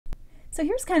So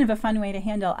here's kind of a fun way to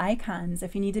handle icons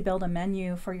if you need to build a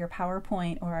menu for your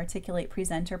PowerPoint or Articulate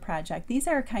Presenter project. These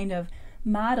are kind of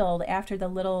modeled after the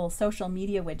little social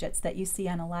media widgets that you see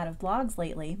on a lot of blogs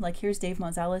lately. Like here's Dave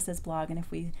Mozellis's blog, and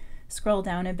if we scroll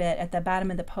down a bit at the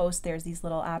bottom of the post, there's these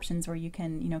little options where you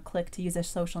can, click to use a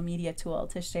social media tool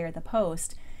to share the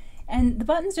post. And the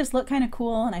buttons just look kind of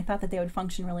cool, and I thought that they would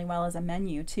function really well as a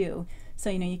menu too. So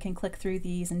you can click through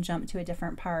these and jump to a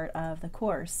different part of the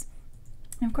course.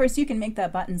 And of course, you can make the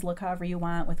buttons look however you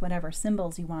want with whatever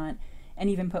symbols you want, and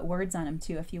even put words on them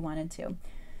too if you wanted to.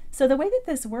 So the way that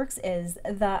this works is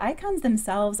the icons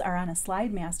themselves are on a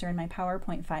slide master in my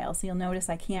PowerPoint file. So you'll notice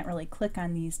I can't really click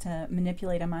on these to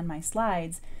manipulate them on my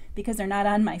slides because they're not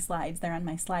on my slides, they're on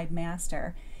my slide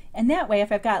master. And that way,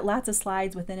 if I've got lots of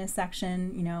slides within a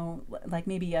section, like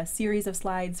maybe a series of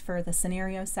slides for the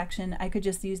scenario section, I could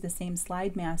just use the same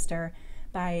slide master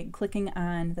by clicking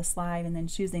on the slide and then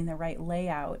choosing the right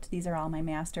layout. These are all my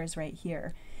masters right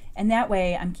here. And that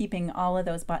way I'm keeping all of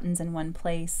those buttons in one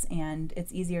place, and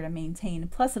it's easier to maintain.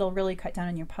 Plus it'll really cut down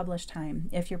on your publish time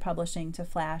if you're publishing to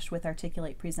Flash with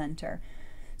Articulate Presenter.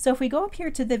 So if we go up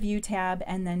here to the View tab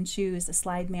and then choose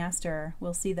Slide Master,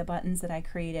 we'll see the buttons that I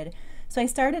created. So I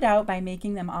started out by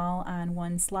making them all on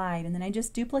one slide, and then I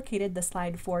just duplicated the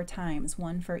slide 4 times,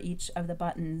 one for each of the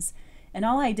buttons. And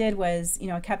all I did was,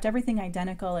 I kept everything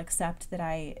identical except that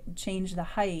I changed the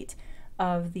height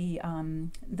of the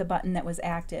button that was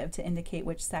active to indicate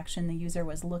which section the user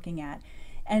was looking at.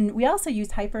 And we also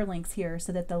used hyperlinks here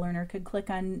so that the learner could click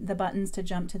on the buttons to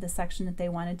jump to the section that they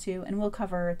wanted to, and we'll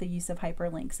cover the use of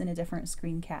hyperlinks in a different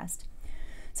screencast.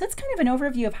 So it's kind of an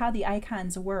overview of how the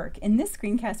icons work. In this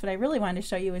screencast, what I really wanted to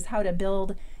show you is how to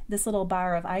build this little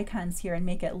bar of icons here and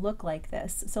make it look like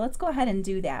this. So let's go ahead and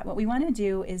do that. What we want to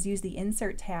do is use the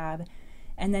Insert tab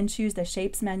and then choose the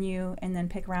Shapes menu and then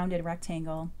pick Rounded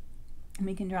Rectangle. And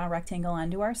we can draw a rectangle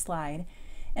onto our slide.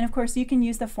 And of course you can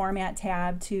use the Format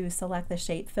tab to select the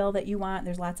shape fill that you want.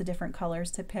 There's lots of different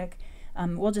colors to pick.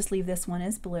 We'll just leave this one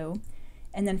as blue.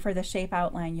 And then for the shape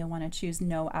outline, you'll want to choose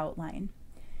No Outline.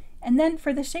 And then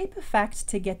for the shape effect,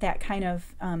 to get that kind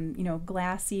of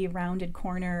glassy rounded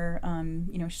corner,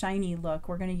 shiny look,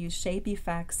 we're going to use Shape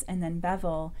Effects and then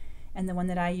Bevel. And the one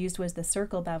that I used was the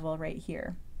Circle Bevel right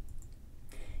here.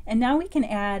 And now we can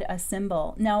add a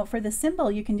symbol. Now for the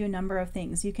symbol, you can do a number of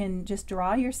things. You can just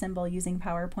draw your symbol using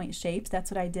PowerPoint shapes.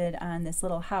 That's what I did on this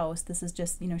little house. This is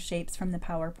just shapes from the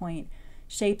PowerPoint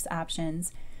shapes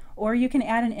options. Or you can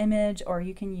add an image, or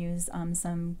you can use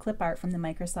some clip art from the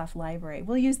Microsoft library.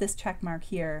 We'll use this check mark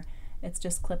here. It's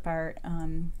just clip art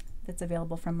that's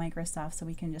available from Microsoft, so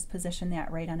we can just position that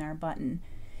right on our button.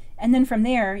 And then from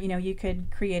there, you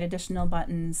could create additional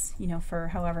buttons, for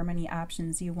however many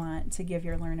options you want to give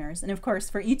your learners. And of course,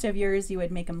 for each of yours, you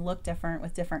would make them look different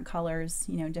with different colors,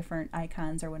 different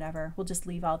icons or whatever. We'll just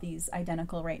leave all these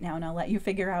identical right now, and I'll let you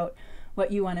figure out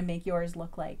what you want to make yours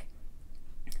look like.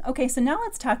 Okay, so now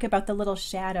let's talk about the little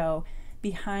shadow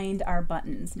behind our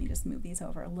buttons. Let me just move these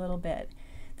over a little bit.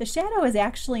 The shadow is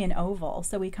actually an oval.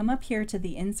 So we come up here to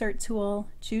the Insert tool,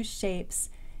 choose Shapes,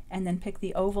 and then pick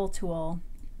the Oval tool.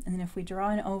 And then if we draw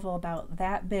an oval about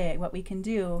that big, what we can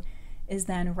do is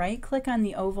then right-click on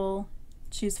the oval,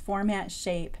 choose Format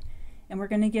Shape, and we're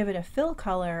going to give it a fill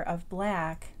color of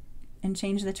black and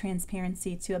change the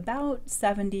transparency to about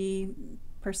 70%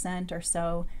 or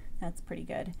so. That's pretty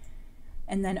good.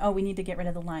 And then, we need to get rid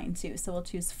of the line too. So we'll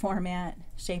choose Format,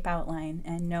 Shape Outline,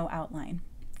 and No Outline.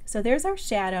 So there's our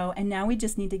shadow, and now we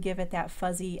just need to give it that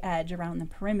fuzzy edge around the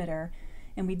perimeter.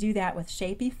 And we do that with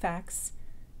Shape Effects,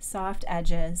 Soft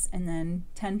Edges, and then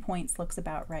 10 points looks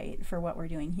about right for what we're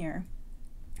doing here.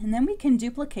 And then we can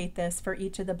duplicate this for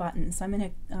each of the buttons. So I'm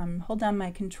going to hold down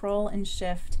my Control and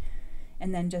Shift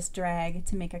and then just drag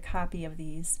to make a copy of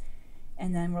these.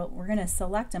 And then we're going to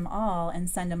select them all and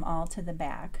send them all to the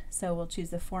back. So we'll choose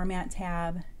the Format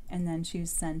tab and then choose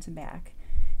Send to Back.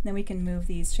 And then we can move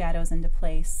these shadows into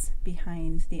place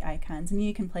behind the icons. And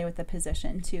you can play with the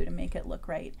position too to make it look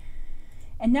right.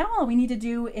 And now all we need to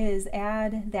do is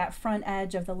add that front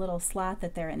edge of the little slot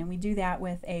that they're in. And we do that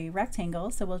with a rectangle.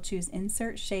 So we'll choose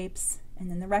Insert Shapes and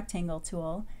then the Rectangle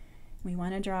tool. We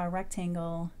want to draw a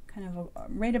rectangle kind of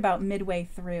right about midway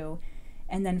through.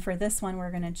 And then for this one, we're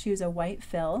going to choose a white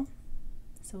fill.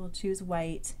 So we'll choose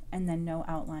white and then No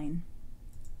Outline.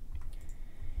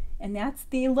 And that's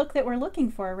the look that we're looking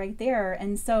for right there.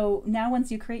 And so now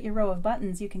once you create your row of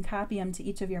buttons, you can copy them to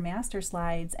each of your master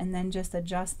slides and then just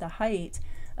adjust the height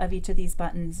of each of these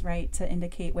buttons, right, to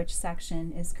indicate which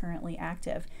section is currently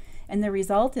active. And the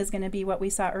result is going to be what we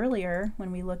saw earlier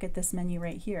when we look at this menu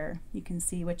right here. You can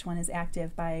see which one is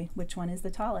active by which one is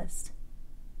the tallest.